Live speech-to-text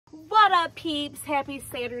What up, peeps? Happy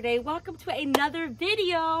Saturday. Welcome to another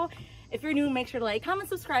video. If you're new, make sure to like, comment,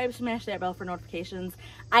 subscribe, smash that bell for notifications.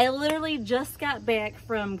 I literally just got back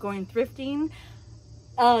from going thrifting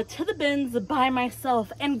to the bins by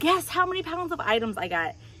myself, and guess how many pounds of items I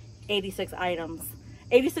got? 86 items.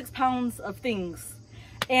 86 pounds of things.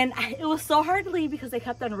 And it was so hard to leave because they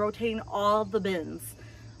kept on rotating all the bins.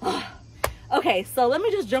 Okay, so let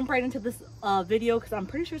me just jump right into this video because I'm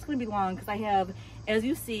pretty sure it's going to be long because I have, as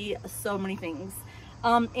you see, so many things.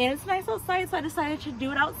 And it's nice outside, so I decided to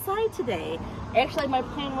do it outside today. Actually, my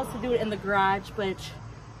plan was to do it in the garage, but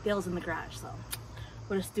Dale's in the garage, so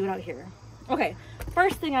we'll just do it out here. Okay,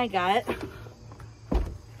 first thing I got,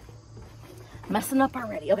 messing up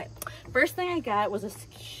already. Okay, first thing I got was this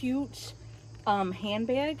cute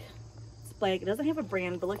handbag. It's black. It doesn't have a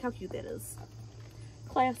brand, but look how cute that is.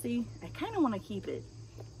 Classy. I kind of want to keep it.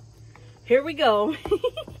 Here we go.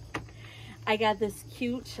 I got this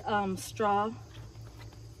cute straw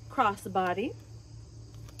crossbody.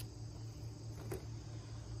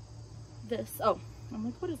 This, oh, I'm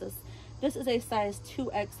like, what is this? This is a size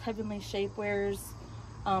 2X Heavenly Shapewears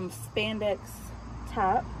spandex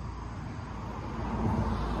top.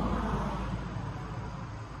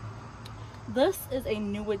 This is a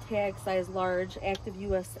Nuitag size large Active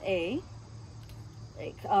USA,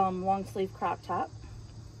 like long sleeve crop top.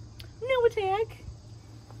 Nuitag.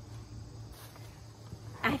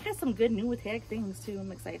 I got some good Nuitag things too.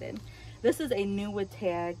 I'm excited. This is a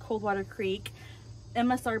Nuitag Coldwater Creek,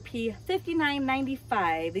 MSRP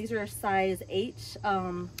 $59.95. These are size H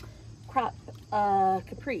crop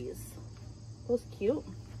capris. Those cute.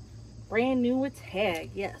 Brand new with tag.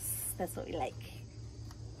 Yes, that's what we like.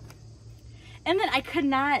 And then I could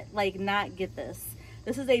not not get this.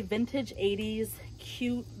 This is a vintage 80s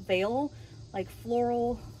cute veil, like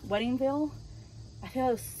floral wedding veil. I thought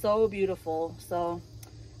it was so beautiful, so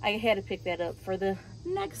I had to pick that up for the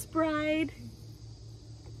next bride.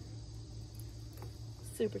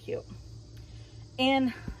 Super cute.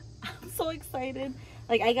 And I'm so excited.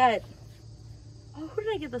 Like, I got, oh, who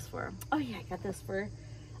did I get this for? Oh yeah, I got this for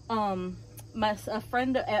a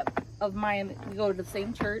friend of mine. We go to the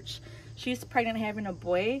same church. She's pregnant, having a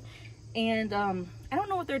boy, and I don't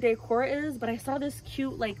know what their decor is, but I saw this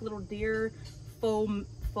cute like little deer faux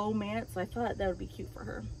mat, so I thought that would be cute for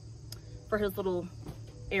her, for his little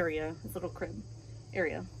area, his little crib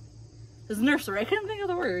area, his nursery. I couldn't think of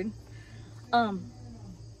the word.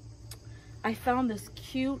 I found this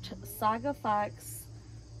cute Saga Fox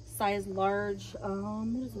size large,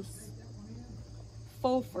 what is this?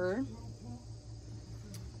 Faux fur.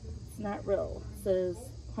 It's not real. It says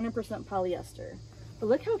 100% polyester. But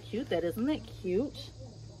look how cute that is. Isn't that cute?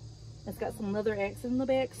 It's got some leather accents in the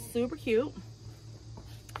back. Super cute.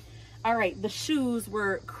 All right, the shoes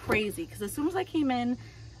were crazy because as soon as I came in,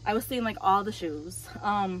 I was seeing like all the shoes.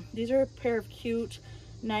 These are a pair of cute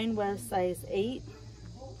Nine West size 8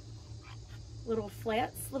 little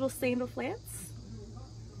flats, little sandal flats.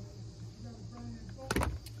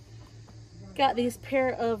 Got these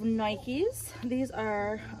pair of Nikes. These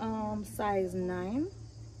are size 9.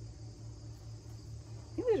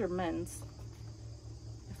 I think these are men's.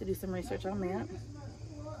 I have to do some research on that.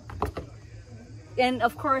 And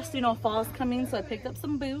of course, you know, fall's coming, so I picked up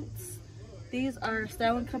some boots. These are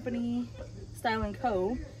Style & Company, Style &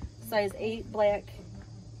 Co. size 8 black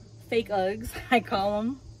fake Uggs, I call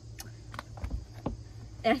them.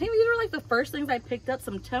 And I think these were like the first things I picked up,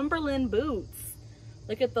 some Timberland boots.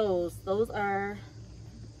 Look at those. Those are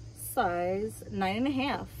size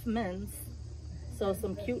 9.5 men's. So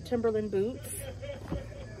some cute Timberland boots.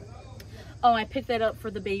 Oh, I picked that up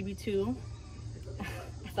for the baby too.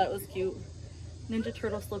 I thought it was cute. Ninja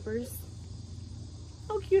Turtle slippers.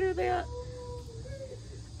 How cute are they?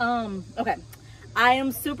 Okay. I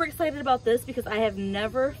am super excited about this because I have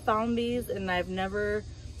never found these and I've never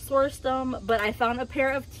sourced them, but I found a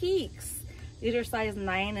pair of Teeks. These are size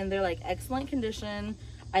 9 and they're like excellent condition.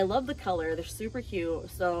 I love the color. They're super cute.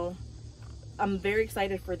 So I'm very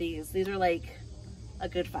excited for these. These are like a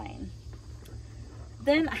good find.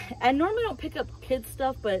 Then I normally don't pick up kids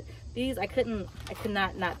stuff, but these I could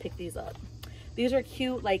not pick these up. These are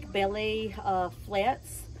cute like ballet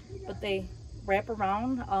flats, but they wrap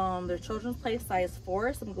around. They're children's play size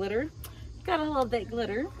 4, some glitter. Gotta love that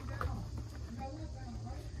glitter.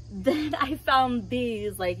 Then I found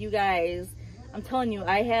these, like, you guys, I'm telling you,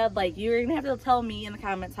 I had like, you're gonna have to tell me in the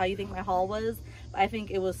comments how you think my haul was, but I think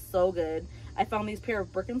it was so good. I found these pair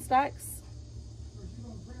of Birkenstocks.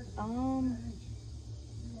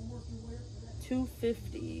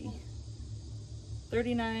 $250.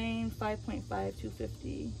 39, 5.5,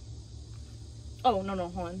 250. Oh, no,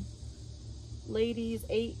 hold on. ladies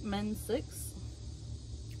 8, men 6.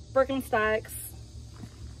 Birkenstocks.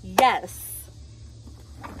 Yes.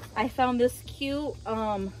 I found this cute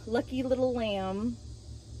Lucky Little Lamb.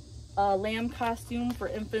 Lamb costume for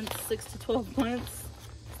infants 6 to 12 months.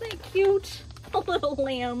 Isn't that cute? A little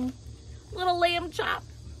lamb. Little lamb chop.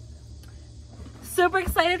 Super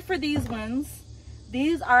excited for these ones.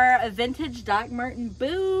 These are a vintage Doc Marten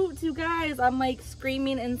boots, you guys. I'm like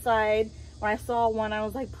screaming inside. When I saw one, I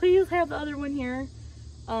was like, please have the other one here.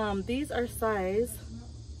 These are size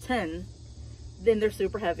 10. Then they're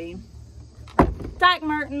super heavy. Doc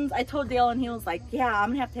Martens. I told Dale and he was like, yeah,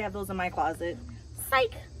 I'm gonna have those in my closet.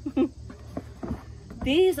 Psych.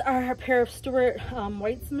 These are a pair of Stuart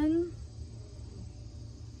Weitzman.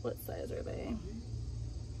 What size are they?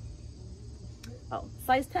 Oh,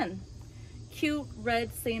 size 10. Cute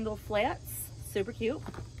red sandal flats. Super cute.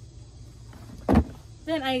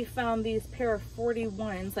 Then I found these pair of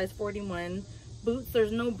 41, size 41 boots.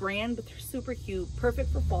 There's no brand, but they're super cute.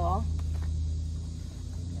 Perfect for fall.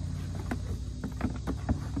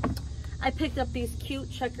 I picked up these cute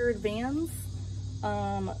checkered Vans.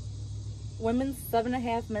 Women's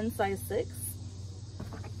 7.5, men's size 6.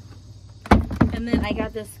 And then I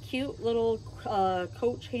got this cute little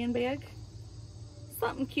Coach handbag.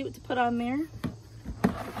 Something cute to put on there.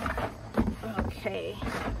 Okay.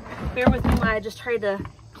 Bear with me while I just try to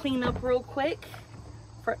clean up real quick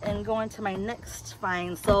and go into my next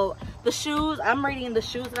find. So the shoes, I'm rating the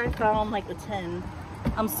shoes that I found like a 10.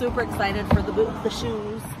 I'm super excited for the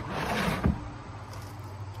shoes.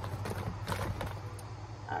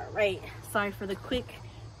 All right. Sorry for the quick,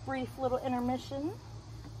 brief little intermission,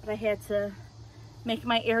 but I had to make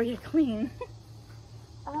my area clean.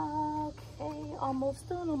 Okay, almost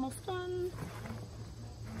done, almost done.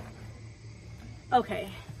 Okay,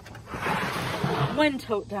 1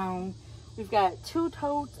 tote down. We've got 2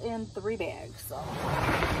 totes and 3 bags, so.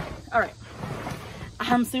 All right,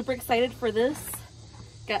 I'm super excited for this.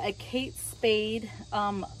 Got a Kate Spade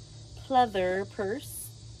pleather purse,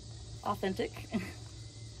 authentic.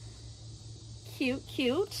 Cute,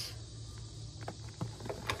 cute.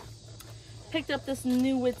 Picked up this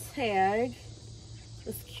new tag.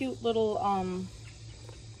 This cute little, oh,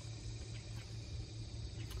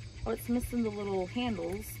 it's missing the little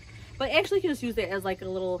handles. But actually you can just use it as like a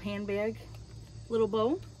little handbag, little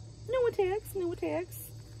bow. New tags, new tags.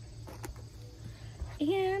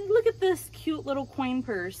 And look at this cute little coin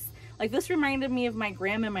purse. Like this reminded me of my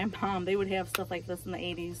grandma and my mom. They would have stuff like this in the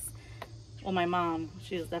 80s. Well, my mom,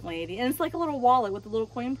 she was definitely 80. And it's like a little wallet with a little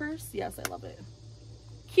coin purse. Yes, I love it.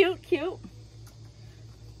 Cute, cute.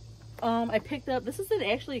 I picked up, this is in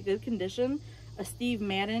actually good condition, a Steve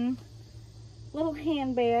Madden little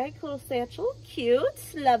handbag, little satchel.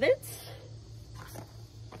 Cute, love it.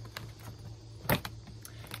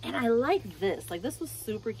 And I like this. Like, this was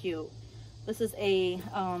super cute. This is a,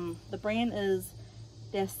 the brand is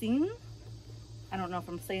Dassin. I don't know if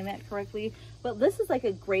I'm saying that correctly, but this is like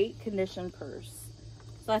a great condition purse.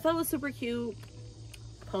 So I thought it was super cute.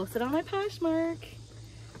 Posted on my Poshmark.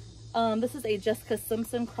 This is a Jessica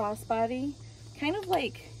Simpson crossbody. Kind of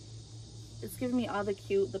like, it's giving me all the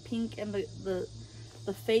cute, the pink and the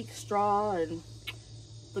fake straw and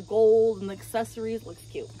the gold and the accessories. Looks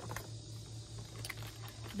cute.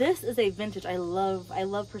 This is a vintage. I love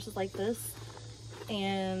purses like this.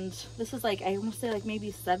 And this is like, I want to say like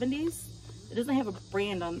maybe 70s. It doesn't have a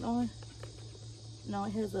brand on. Oh, no,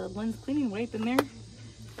 it has a lens cleaning wipe in there.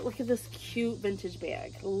 But look at this cute vintage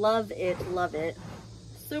bag. Love it, love it.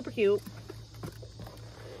 Super cute.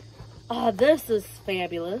 This is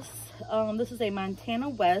fabulous. This is a Montana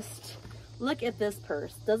West. Look at this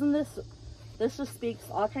purse. Doesn't this just speaks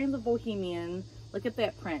all kinds of bohemian. Look at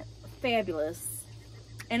that print. Fabulous.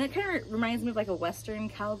 And it kind of reminds me of like a Western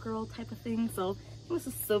cowgirl type of thing. So this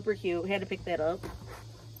is super cute. Had to pick that up.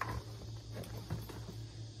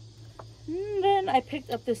 And then I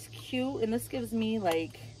picked up this cute, and this gives me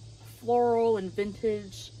like floral and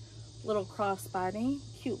vintage little crossbody.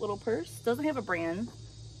 Cute little purse. Doesn't have a brand.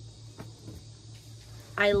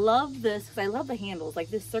 I love this because I love the handles. Like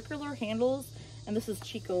this circular handles, and this is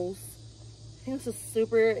Chico's. I think this is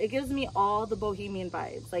super, it gives me all the bohemian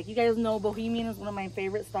vibes. Like you guys know bohemian is one of my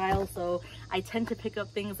favorite styles, so I tend to pick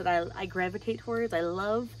up things that I gravitate towards, I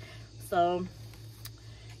love. So,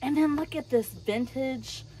 and then look at this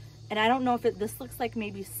vintage, and I don't know if this looks like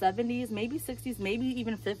maybe 70s, maybe 60s, maybe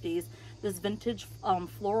even 50s. This vintage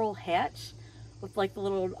floral hat with like the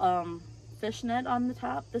little fishnet on the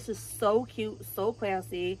top. This is so cute, so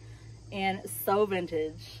classy, and so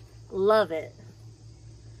vintage. Love it.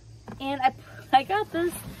 And I got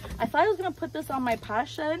this. I thought I was gonna put this on my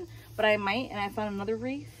posh shed, but I might, and I found another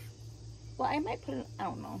wreath. Well, I might put it, I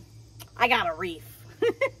don't know. I got a wreath.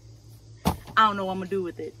 I don't know what I'm gonna do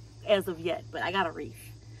with it as of yet, but I got a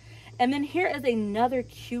wreath. And then here is another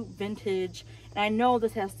cute vintage, and I know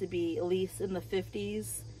this has to be at least in the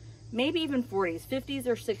 50s, maybe even 40s, 50s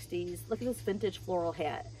or 60s. Look at this vintage floral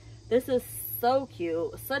hat. This is so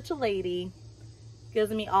cute, such a lady. Gives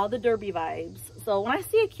me all the derby vibes. So when I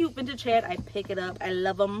see a cute vintage hat, I pick it up. I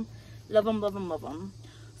love them, love them, love them, love them.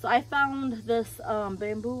 So I found this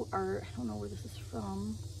bamboo art. I don't know where this is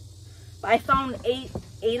from, but I found eight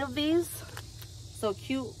of these. So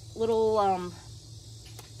cute little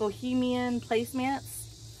bohemian placemats.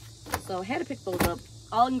 So I had to pick those up,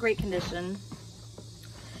 all in great condition.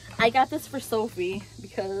 I got this for Sophie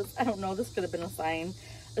because I don't know, this could have been a sign.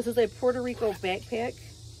 This is a Puerto Rico backpack.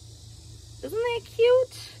 Isn't that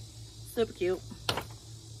cute? Super cute.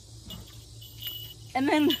 And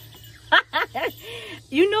then,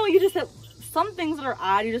 you know, you just have some things that are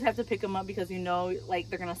odd. You just have to pick them up because you know, like,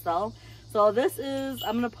 they're going to sell. So this is,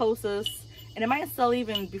 I'm going to post this, and it might sell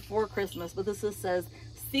even before Christmas, but this just says,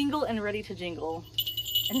 single and ready to jingle.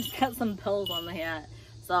 And it's got some bells on the hat.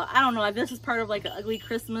 So I don't know if this is part of like an ugly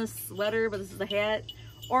Christmas sweater, but this is a hat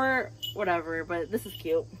or whatever, but this is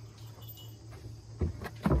cute.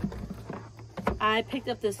 I picked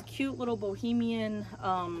up this cute little bohemian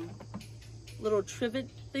little trivet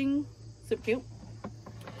thing, super cute.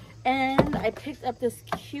 And I picked up this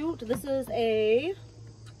cute, this is a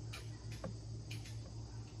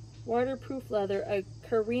waterproof leather, a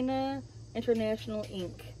Carina International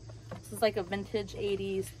ink. This is like a vintage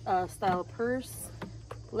 80s style purse,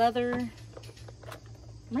 leather.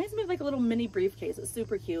 Reminds me of like a little mini briefcase. It's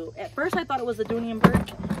super cute. At first I thought it was a Dooney & Bourke,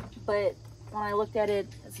 but when I looked at it,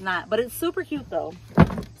 it's not. But it's super cute though.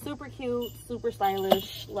 Super cute, super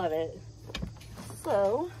stylish. Love it.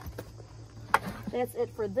 So that's it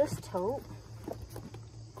for this tote.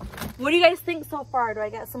 What do you guys think so far? Do I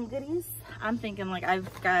got some goodies? I'm thinking like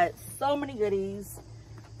I've got so many goodies.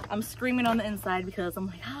 I'm screaming on the inside because I'm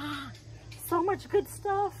like, so much good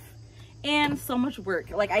stuff and so much work.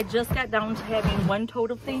 Like I just got down to having one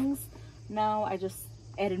tote of things. Now I just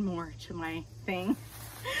added more to my thing,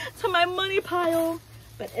 to my money pile.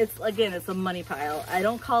 But it's, again, it's a money pile. I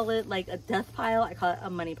don't call it like a death pile. I call it a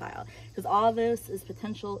money pile because all this is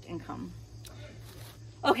potential income.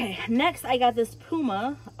 Okay, next I got this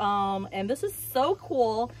Puma, and this is so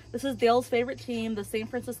cool. This is Dale's favorite team, the San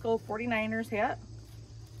Francisco 49ers hat.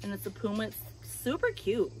 And it's a Puma. It's super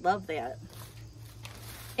cute. Love that.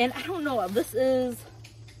 And I don't know, this is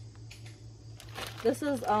these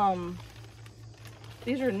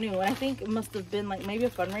are new, and I think it must have been like maybe a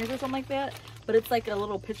fundraiser or something like that, but it's like a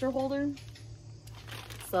little pitcher holder.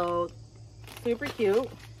 So super cute.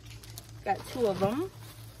 Got two of them.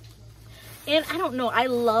 And I don't know, I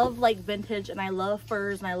love like vintage and I love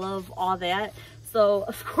furs and I love all that. So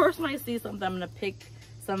of course when I see something, I'm gonna pick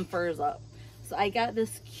some furs up. So I got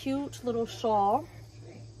this cute little shawl,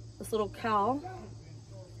 this little cowl.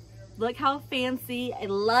 Look how fancy. I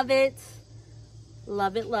love it.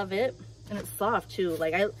 Love it, love it. And it's soft too.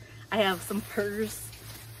 Like I have some furs.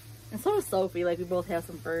 And so does Sophie. Like we both have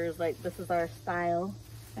some furs. Like this is our style.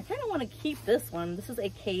 I kind of want to keep this one. This is a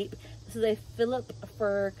cape. This is a Philip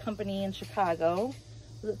Fur Company in Chicago.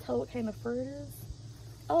 Does it tell what kind of fur it is?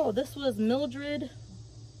 Oh, this was Mildred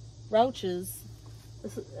Rauch's.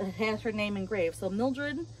 It has her name engraved. So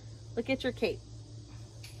Mildred, look at your cape.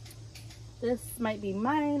 This might be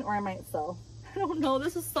mine or I might sell. I don't know.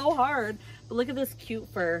 This is so hard. But look at this cute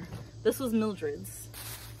fur. This was Mildred's.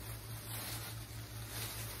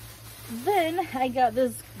 Then I got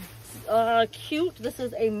this cute. This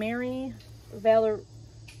is a Mary Valerie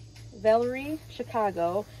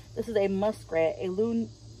Chicago. This is a muskrat, a Lou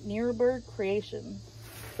Nierenberg creation.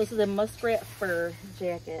 This is a muskrat fur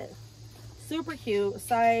jacket. Super cute,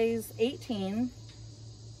 size 18,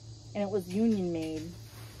 and it was union made.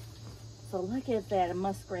 So look at that, a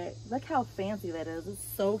muskrat. Look how fancy that is. It's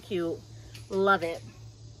so cute. Love it.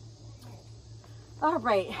 All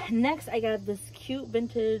right, next I got this cute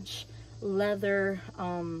vintage leather.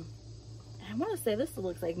 I want to say this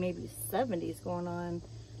looks like maybe 70s going on.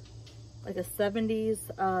 Like a 70s.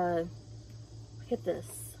 Look at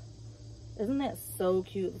this. Isn't that so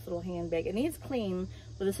cute, this little handbag? It needs clean,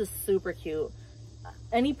 but this is super cute.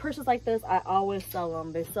 Any purses like this, I always sell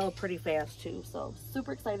them. They sell pretty fast too, so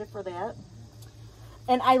super excited for that.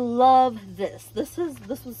 And I love this. This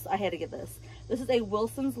was, I had to get this. This is a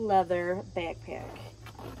Wilson's leather backpack.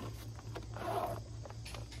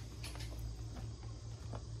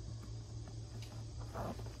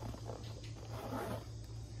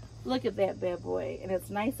 Look at that bad boy. And it's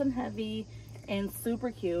nice and heavy and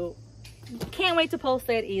super cute. Can't wait to post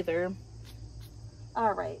that either.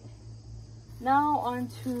 All right, now on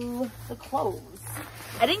to the clothes.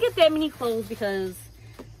 I didn't get that many clothes because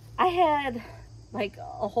I had like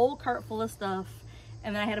a whole cart full of stuff,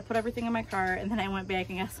 and then I had to put everything in my car, and then I went back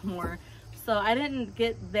and got some more. So I didn't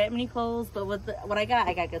get that many clothes, but with what I got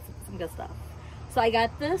some good stuff. So I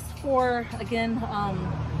got this for, again,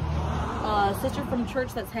 a sister from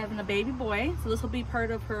church that's having a baby boy. So this will be part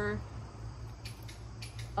of her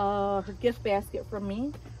gift basket from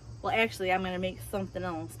me. Well, actually, I'm gonna make something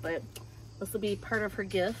else, but this will be part of her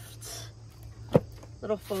gift.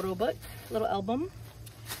 Little photo book, little album.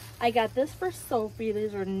 I got this for Sophie.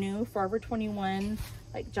 These are new Forever 21,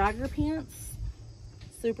 like jogger pants.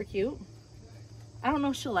 Super cute. I don't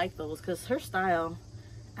know if she'll like those because her style,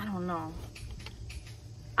 I don't know.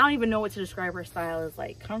 I don't even know what to describe her style as,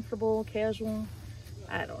 like comfortable, casual.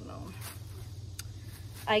 I don't know.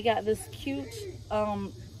 I got this cute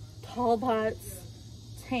Tall Bots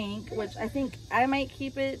tank, which I think I might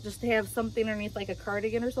keep it just to have something underneath, like a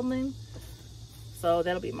cardigan or something. So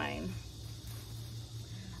that'll be mine.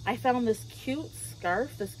 I found this cute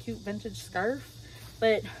scarf, this cute vintage scarf,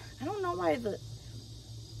 but I don't know why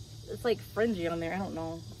it's like fringy on there. I don't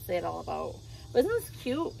know what to say it all about. But isn't this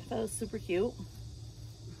cute? That was super cute.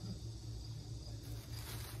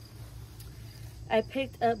 I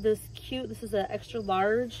picked up this cute, this is an extra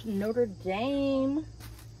large Notre Dame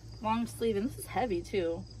long sleeve, and this is heavy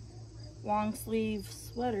too. Long sleeve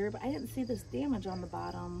sweater, but I didn't see this damage on the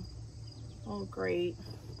bottom. Oh, great.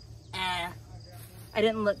 I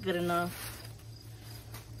didn't look good enough.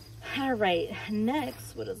 All right,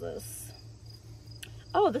 next, what is this?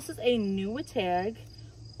 Oh, this is a new tag,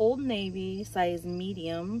 Old Navy, size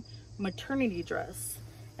medium, maternity dress.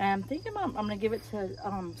 And I'm thinking I'm gonna give it to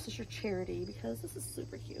Sister Charity because this is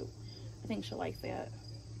super cute. I think she'll like that.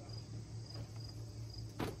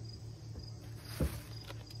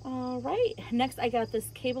 All right, next I got this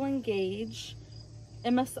Cable and Gauge.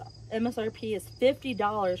 MSRP is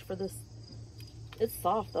 $50 for this. It's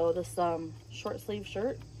soft though, this short sleeve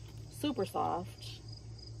shirt. Super soft.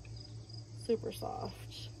 Super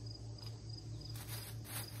soft.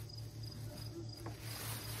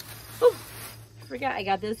 Oh, I forgot I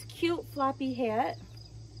got this cute floppy hat.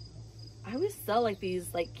 I always sell like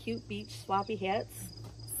these like cute beach floppy hats.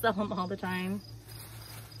 Sell them all the time.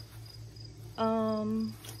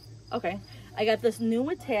 Okay, I got this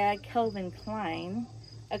new tag Calvin Klein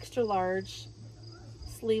extra large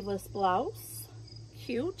sleeveless blouse.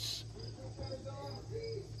 Cute.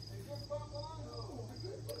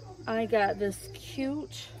 I got this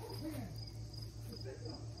cute,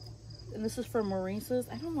 and this is from Maurice's.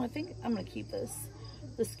 I don't know, I think I'm gonna keep this.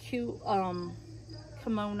 This cute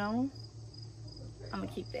kimono. I'm gonna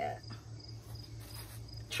keep that.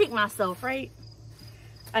 Treat myself, right?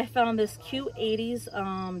 I found this cute 80s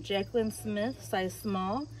Jaclyn Smith size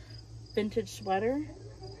small vintage sweater.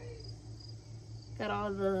 Got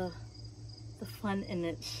all the fun in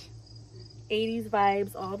it. 80s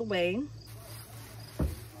vibes all the way.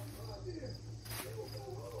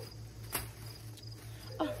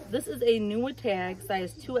 Oh, this is a new tag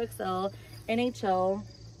size 2XL NHL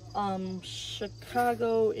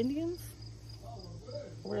Chicago Indians.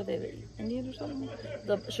 Where are they? The Indians or something?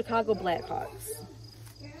 The Chicago Blackhawks.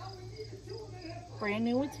 Brand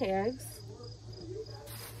new with tags.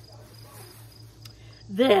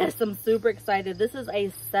 This, I'm super excited. This is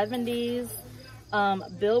a 70s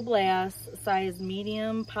Bill Blass size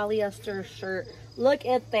medium polyester shirt. Look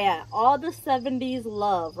at that. All the 70s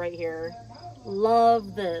love right here.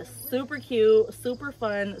 Love this. Super cute, super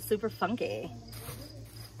fun, super funky.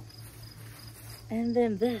 And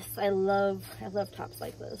then this, I love tops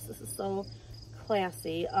like this. This is so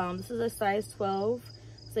classy. This is a size 12.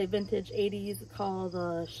 It's a vintage 80s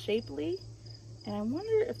called Shapely. And I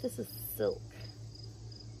wonder if this is silk.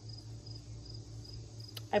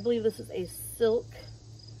 I believe this is a silk.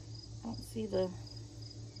 I don't see the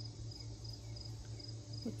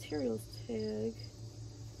materials tag.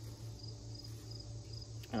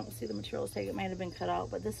 I don't see the materials tag. It might have been cut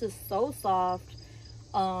out, but this is so soft.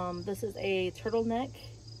 This is a turtleneck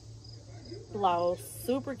blouse.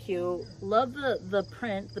 Super cute. Love the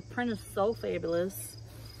print. The print is so fabulous.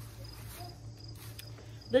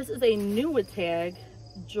 This is a new tag,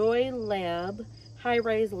 Joy Lab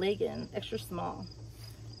high-rise legging, extra small.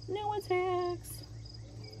 New tags.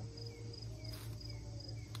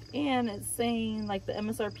 And it's saying like the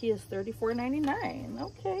MSRP is $34.99.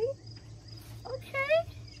 Okay.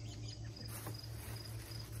 Okay.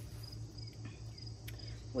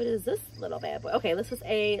 What is this little bad boy? Okay, this is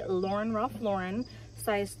a Ralph Lauren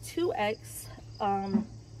size 2X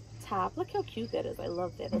top. Look how cute that is. I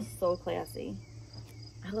love that. It's so classy.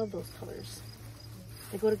 I love those colors.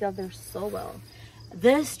 They go together so well.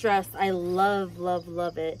 This dress, I love, love,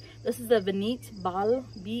 love it. This is the Venite Bal,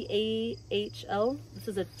 B-A-H-L. This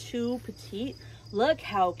is a 2 petite. Look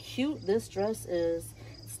how cute this dress is.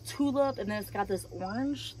 It's tulip, and then it's got this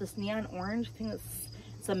orange, this neon orange. I think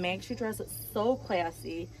it's a maxi dress. It's so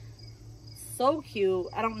classy, so cute.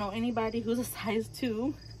 I don't know anybody who's a size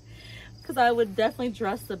 2, because I would definitely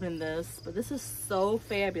dress them in this. But this is so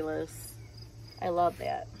fabulous. I love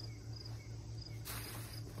that.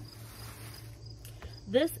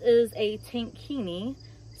 This is a tankini,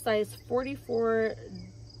 size 44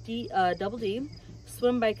 double D,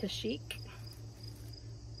 swim by Kashik.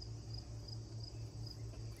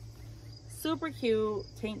 Super cute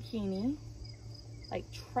tankini, like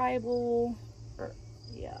tribal, or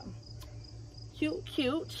yeah,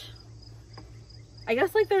 cute. I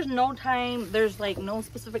guess like there's no time, there's like no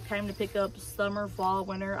specific time to pick up summer, fall,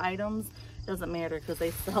 winter items. Doesn't matter, because they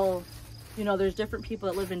sell, you know, there's different people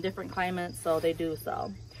that live in different climates, so they do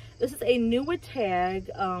sell. This is a new tag,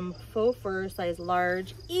 faux fur, size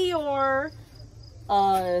large, Eeyore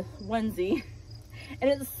onesie. And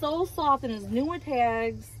it's so soft, and it's new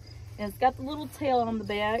tags, and it's got the little tail on the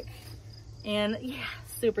back. And yeah,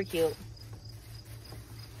 super cute.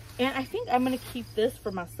 And I think I'm going to keep this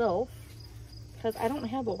for myself, because I don't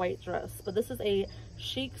have a white dress. But this is a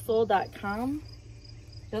chicsoul.com.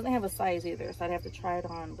 It doesn't have a size either, so I'd have to try it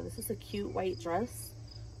on. But this is a cute white dress,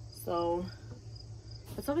 so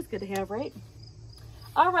it's always good to have, right?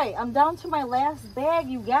 All right, I'm down to my last bag,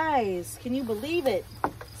 you guys. Can you believe it?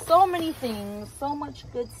 So many things, so much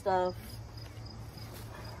good stuff.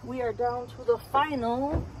 We are down to the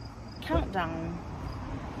final countdown.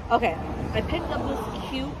 Okay, I picked up this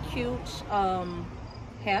cute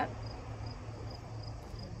hat.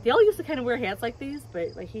 Dale used to kind of wear hats like these,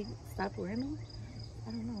 but like he stopped wearing them. I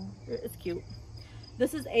don't know. It's cute.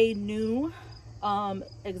 This is a new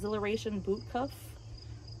Exhilaration boot cuff.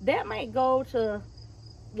 That might go to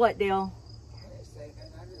what, Dale?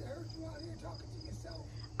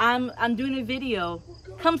 I'm doing a video.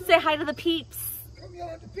 Come say hi to the peeps. Come yell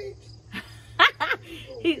at the peeps.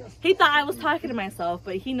 he thought I was talking to myself,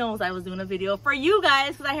 but he knows I was doing a video for you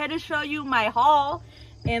guys, because I had to show you my haul.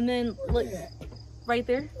 And then look right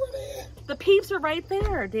there. The peeps are right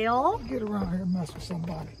there, Dale. Get around here and mess with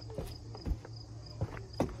somebody.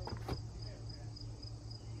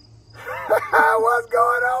 What's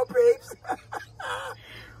going on, peeps?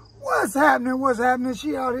 What's happening? What's happening?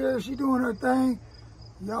 She out here. She doing her thing.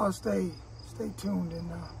 Y'all stay tuned,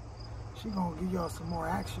 and she gonna give y'all some more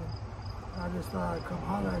action. I just thought I'd come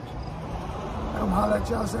holler at you. Come holler at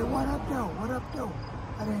y'all. Say, what up, though? What up, though?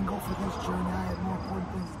 I didn't go for this journey. I had more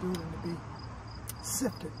important things to do than to be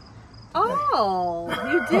sifted. Oh,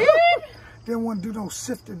 you did? Didn't want to do no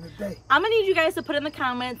sifting today. I'm gonna need you guys to put in the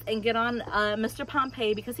comments and get on Mr.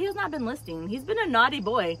 Pompey, because he has not been listening. He's been a naughty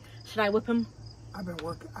boy. Should I whip him? I've been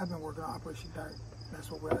working on Operation Dart.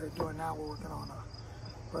 That's what we're doing now. We're working on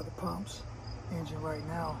Brother Pump's engine right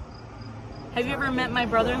now. Have you ever met my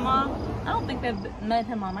brother-in-law? I don't think I've met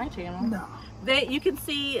him on my channel. No. You can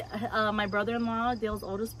see my brother-in-law, Dale's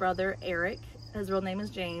oldest brother, Eric. His real name is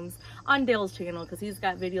James, on Dale's channel, because he's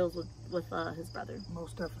got videos with his brother.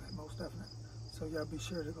 Most definitely, most definitely. So y'all be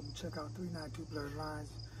sure to come check out 392 Blurred Lines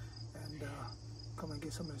and come and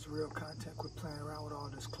get some of this real content. Quit playing around with all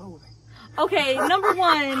this clothing. Okay, number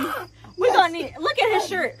one, we're gonna need, look at his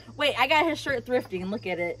shirt. Wait, I got his shirt thrifting. Look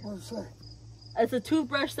at it. What does it say? It's a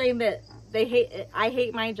toothbrush saying that I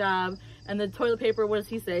hate my job, and the toilet paper, what does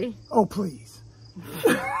he say? Oh, please.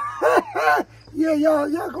 Yeah,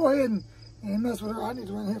 y'all go ahead and mess with her. I need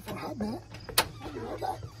to run here for a hot minute. I'll be right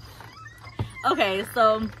back. Okay,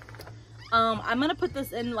 so I'm gonna put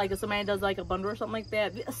this in, like if somebody does like a bundle or something like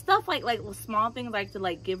that. Stuff like small things I like to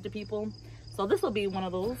like give to people. So this will be one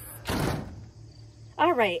of those.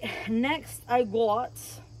 All right, next I got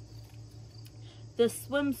this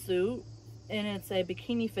swimsuit, and it's a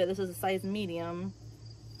bikini fit. This is a size medium,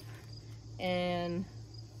 and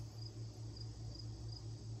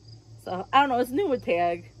so I don't know, it's new with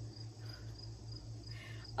tag.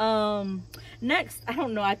 Next, I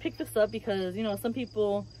don't know, I picked this up because, you know, some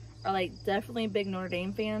people are like definitely big Notre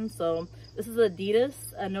Dame fans. So this is Adidas,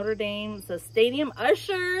 Notre Dame. It's a Stadium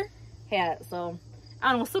Usher hat. So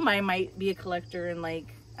I don't know, somebody might be a collector and like,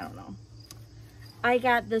 I don't know. I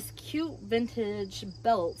got this cute vintage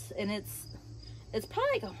belt, and it's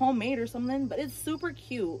probably like a homemade or something, but it's super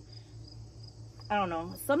cute. I don't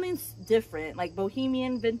know, something's different, like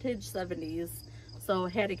bohemian vintage 70s. So I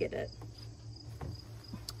had to get it.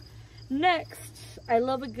 Next, I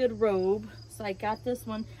love a good robe, so I got this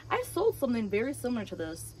one. I sold something very similar to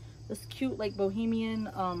this. this cute like bohemian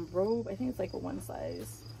robe. I think it's like a one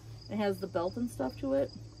size. It has the belt and stuff to it.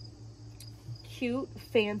 Cute,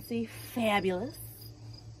 fancy, fabulous.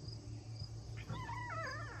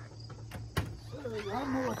 I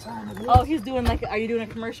don't know what time it is. Oh, he's doing like, are you doing a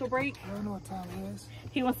commercial break? I don't know what time it is.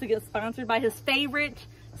 He wants to get sponsored by his favorite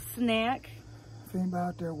snack. If anybody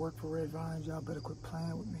out there work for Red Vines, y'all better quit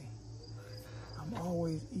playing with me. I'm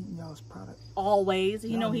always eating y'all's product. Always.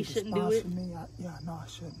 You know he shouldn't do it. Me. Yeah, no, I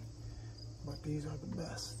shouldn't. But these are the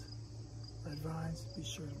best. Red Vines, be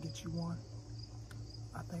sure to get you one.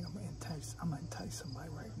 I think I'm gonna entice somebody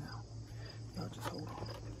right now. Y'all just hold on.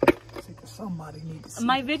 See, 'cause somebody needs to see.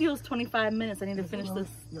 My video is 25 minutes. I need to finish this.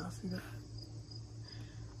 Y'all see that?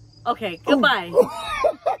 Okay, goodbye.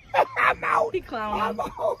 I'm out. He clowning. I'm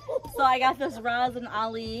out. So I got this Roz and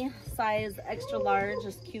Ali size extra large,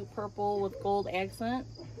 just cute purple with gold accent.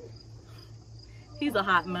 He's a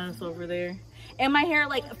hot mess over there. And my hair,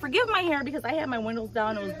 like, forgive my hair because I had my windows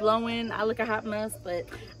down. It was blowing. I look a hot mess, but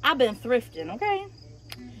I've been thrifting, okay?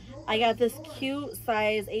 I got this cute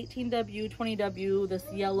size 18W, 20W, this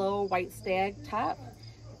yellow white stag top.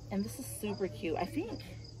 And this is super cute. I think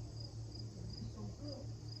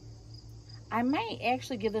I might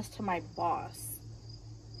actually give this to my boss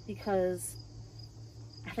because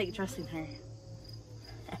I like dressing her.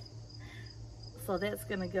 So that's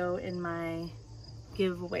gonna go in my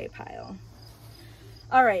giveaway pile.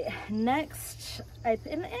 All right, next, I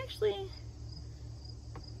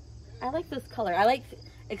like this color. I like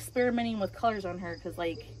experimenting with colors on her because,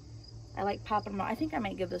 like, I like popping them out. I think I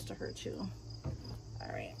might give this to her too. All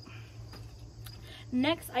right.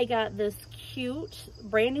 Next, I got this cute,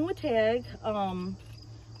 brand new with tag.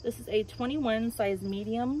 This is a 21 size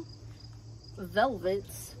medium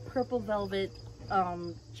velvet, purple velvet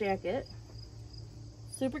jacket.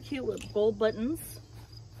 Super cute with gold buttons.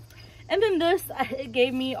 And then this, it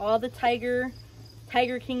gave me all the Tiger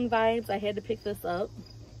King vibes. I had to pick this up.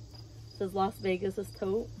 It says Las Vegas is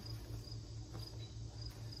tote.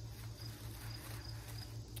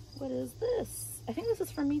 What is this? I think this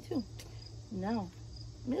is for me too. No.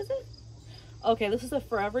 Is it? Okay, this is a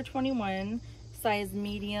Forever 21 size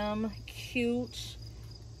medium, cute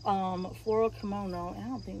floral kimono. I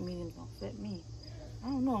don't think medium's gonna fit me. I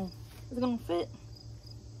don't know. Is it gonna fit?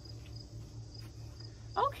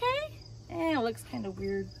 Okay. Eh, it looks kind of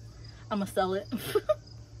weird. I'm gonna sell it.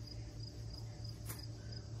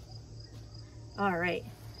 All right.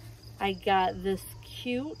 I got this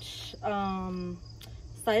cute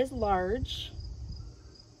size large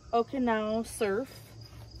Okinawa surf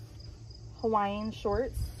Hawaiian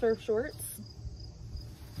shorts, surf shorts.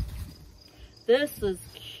 This is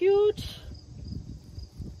cute.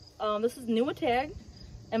 This is new with tag.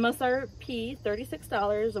 MSRP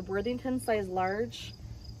 $36. A Worthington size large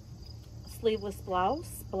sleeveless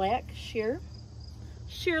blouse, black sheer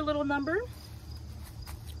little number.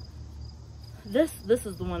 This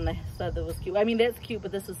is the one they said that was cute. I mean, that's cute,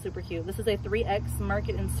 but this is super cute. This is a 3X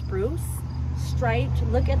Market and Spruce striped.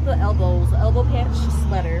 Look at the elbows, elbow patch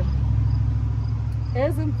sweater.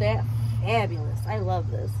 Isn't that fabulous? I love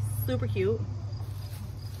this. Super cute.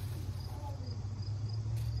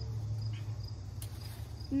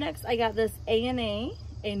 Next, I got this A&A,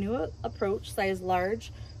 a new approach, size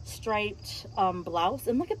large, striped blouse.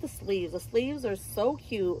 And look at the sleeves. The sleeves are so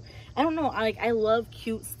cute. I don't know, I love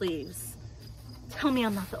cute sleeves. Tell me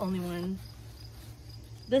I'm not the only one.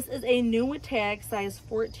 This is a new with tag, size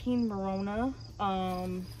 14 Merona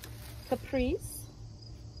caprice.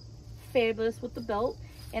 Fabulous with the belt.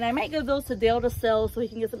 And I might give those to Dale to sell so he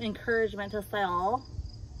can get some encouragement to sell.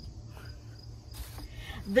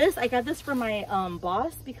 This, I got this from my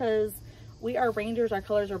boss because we are Rangers. Our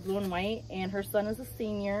colors are blue and white, and her son is a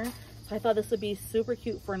senior. So I thought this would be super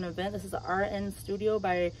cute for an event. This is an RN Studio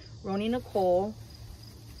by Roni Nicole.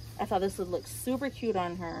 I thought this would look super cute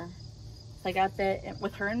on her. So I got that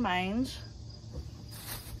with her in mind.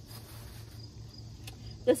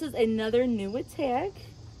 This is another new with tag.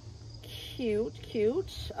 Cute.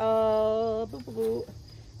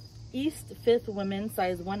 East 5th Women,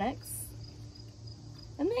 size 1X.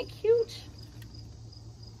 Isn't that cute?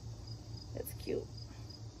 That's cute.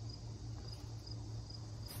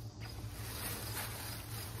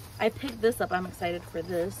 I picked this up. I'm excited for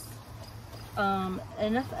this.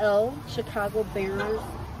 NFL Chicago Bears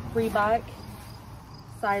Reebok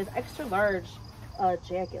size extra large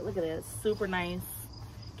jacket. Look at it. It's super nice.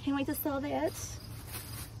 Can't wait to sell that.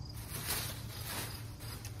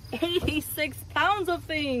 86 pounds of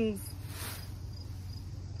things.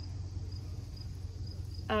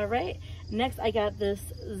 All right, next I got this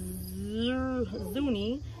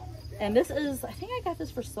Zuni, and this is, I think I got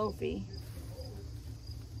this for Sophie.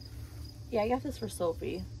 Yeah, I got this for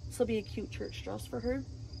Sophie. This will be a cute church dress for her.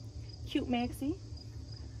 Cute maxi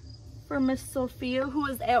for Miss Sophia, who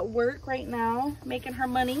is at work right now making her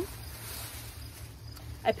money.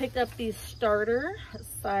 I picked up these starter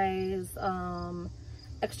size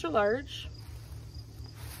extra large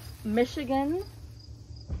Michigan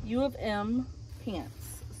U of M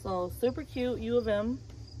pants. So super cute U of M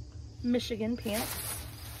Michigan pants.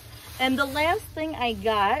 And the last thing I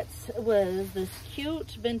got was this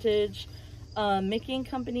cute vintage Mickey and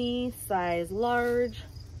Company size large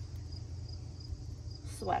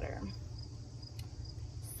sweater.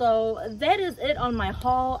 So that is it on my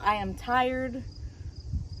haul. I am tired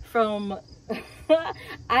from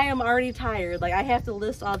I am already tired. Like, I have to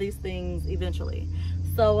list all these things eventually.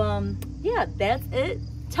 So yeah, that's it.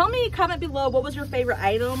 Tell me, comment below, what was your favorite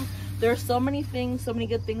item? There are so many things, so many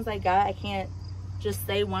good things I got. I can't just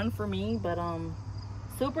say one for me, but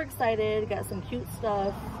super excited. Got some cute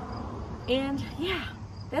stuff. And yeah,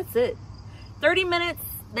 that's it. 30 minutes,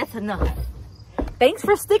 that's enough. Thanks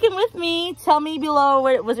for sticking with me. Tell me below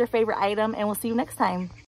what was your favorite item, and we'll see you next time.